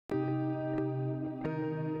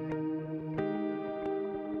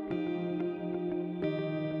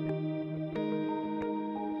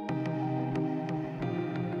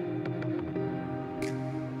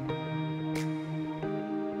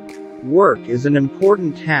Work is an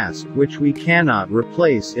important task which we cannot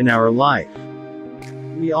replace in our life.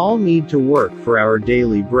 We all need to work for our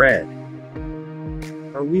daily bread.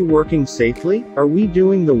 Are we working safely? Are we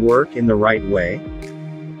doing the work in the right way?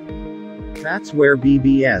 That's where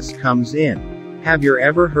BBS comes in. Have you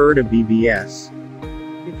ever heard of BBS?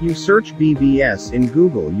 If you search BBS in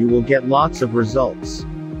Google, you will get lots of results.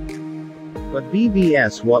 But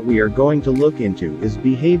BBS, what we are going to look into, is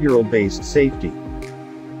behavior-based safety.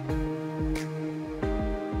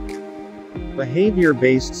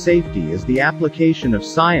 Behavior-based safety is the application of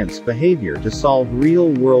science behavior to solve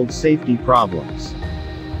real-world safety problems.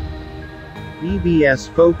 BBS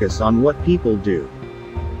focus on what people do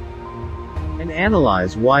and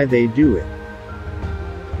analyze why they do it,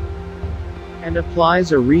 and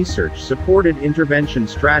applies a research-supported intervention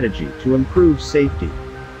strategy to improve safety.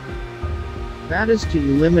 That is to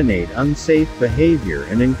eliminate unsafe behavior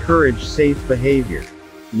and encourage safe behavior.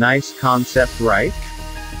 Nice concept, right?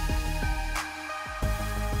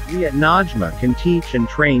 We at NAJMA can teach and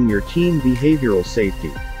train your team behavioral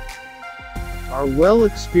safety. Our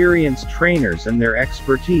well-experienced trainers and their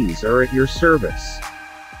expertise are at your service.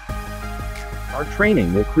 Our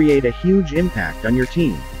training will create a huge impact on your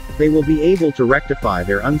team. They will be able to rectify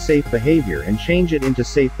their unsafe behavior and change it into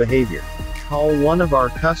safe behavior. Call one of our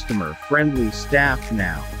customer-friendly staff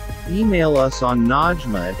now. Email us on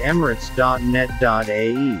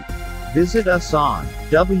najma@emirates.net.ae. Visit us on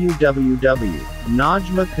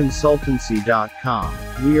www.najmaconsultancy.com.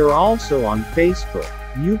 We are also on Facebook,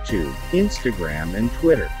 YouTube, Instagram and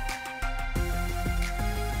Twitter.